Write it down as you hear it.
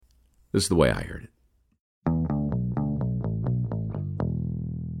This is the way I heard it.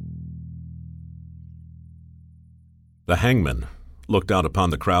 The hangman looked out upon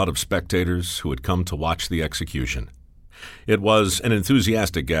the crowd of spectators who had come to watch the execution. It was an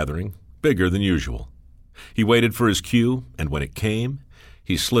enthusiastic gathering, bigger than usual. He waited for his cue, and when it came,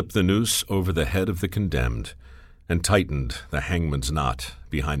 he slipped the noose over the head of the condemned and tightened the hangman's knot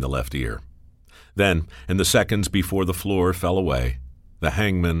behind the left ear. Then, in the seconds before the floor fell away, the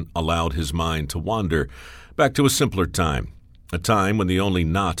hangman allowed his mind to wander back to a simpler time, a time when the only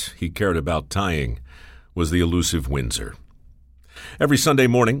knot he cared about tying was the elusive Windsor. Every Sunday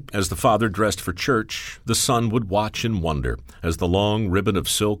morning, as the father dressed for church, the son would watch in wonder as the long ribbon of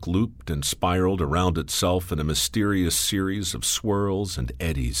silk looped and spiraled around itself in a mysterious series of swirls and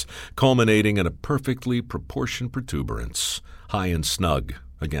eddies, culminating in a perfectly proportioned protuberance, high and snug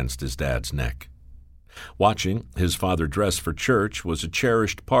against his dad's neck. Watching his father dress for church was a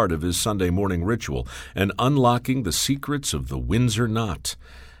cherished part of his Sunday morning ritual, and unlocking the secrets of the Windsor knot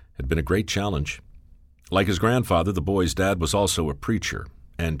had been a great challenge. Like his grandfather, the boy's dad was also a preacher,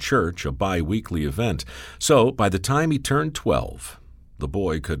 and church a bi-weekly event. So, by the time he turned 12, the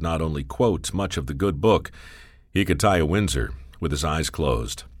boy could not only quote much of the good book, he could tie a Windsor with his eyes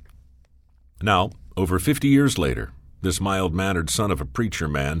closed. Now, over 50 years later, this mild-mannered son of a preacher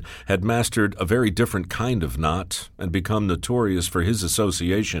man had mastered a very different kind of knot and become notorious for his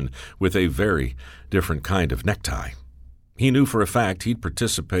association with a very different kind of necktie. He knew for a fact he'd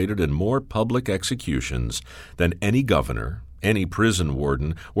participated in more public executions than any governor, any prison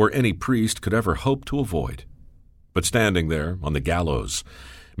warden, or any priest could ever hope to avoid. But standing there on the gallows,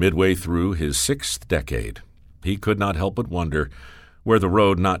 midway through his 6th decade, he could not help but wonder where the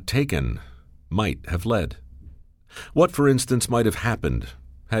road not taken might have led. What, for instance, might have happened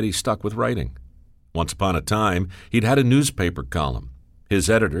had he stuck with writing? Once upon a time, he'd had a newspaper column. His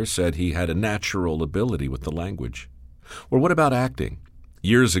editor said he had a natural ability with the language. Or what about acting?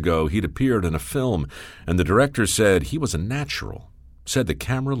 Years ago, he'd appeared in a film, and the director said he was a natural, said the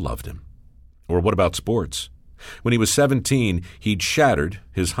camera loved him. Or what about sports? When he was 17, he'd shattered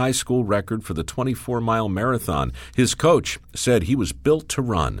his high school record for the 24-mile marathon. His coach said he was built to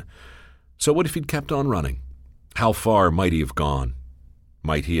run. So what if he'd kept on running? How far might he have gone?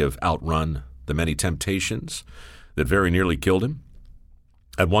 Might he have outrun the many temptations that very nearly killed him?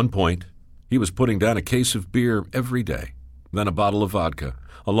 At one point, he was putting down a case of beer every day, then a bottle of vodka,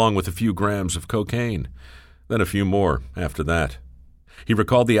 along with a few grams of cocaine, then a few more after that. He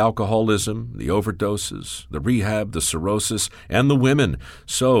recalled the alcoholism, the overdoses, the rehab, the cirrhosis, and the women.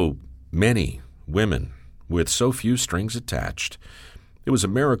 So many women, with so few strings attached. It was a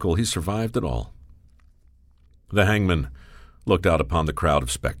miracle he survived it all. The hangman looked out upon the crowd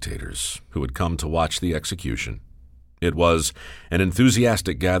of spectators who had come to watch the execution. It was an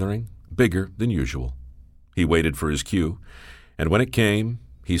enthusiastic gathering, bigger than usual. He waited for his cue, and when it came,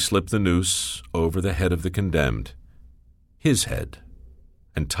 he slipped the noose over the head of the condemned, his head,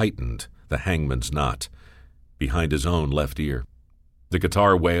 and tightened the hangman's knot behind his own left ear. The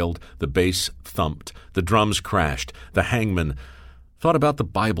guitar wailed, the bass thumped, the drums crashed. The hangman thought about the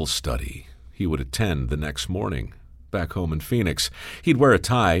Bible study he would attend the next morning back home in Phoenix. He'd wear a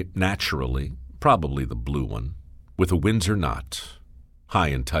tie, naturally, probably the blue one, with a Windsor knot high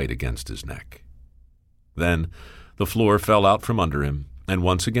and tight against his neck. Then the floor fell out from under him, and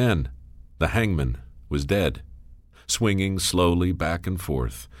once again the hangman was dead, swinging slowly back and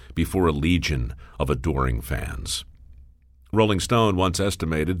forth before a legion of adoring fans. Rolling Stone once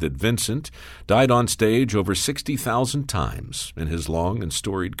estimated that Vincent died on stage over 60,000 times in his long and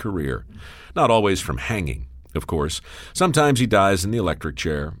storied career. Not always from hanging, of course. Sometimes he dies in the electric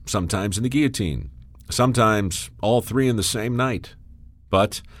chair, sometimes in the guillotine, sometimes all three in the same night.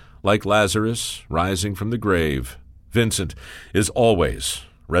 But, like Lazarus rising from the grave, Vincent is always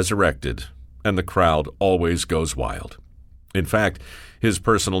resurrected, and the crowd always goes wild. In fact, his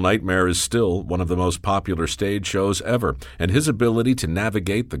personal nightmare is still one of the most popular stage shows ever, and his ability to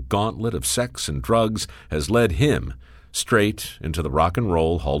navigate the gauntlet of sex and drugs has led him straight into the Rock and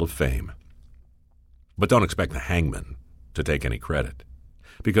Roll Hall of Fame. But don't expect the hangman to take any credit,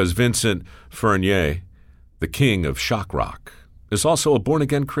 because Vincent Fournier, the king of shock rock, is also a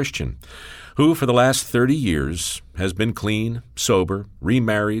born-again Christian who, for the last 30 years, has been clean, sober,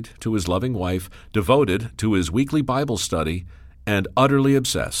 remarried to his loving wife, devoted to his weekly Bible study, and utterly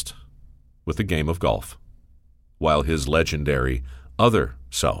obsessed with the game of golf, while his legendary other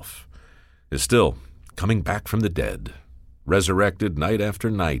self is still coming back from the dead, resurrected night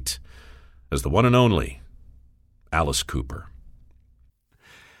after night as the one and only Alice Cooper.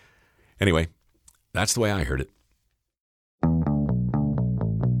 Anyway, that's the way I heard it.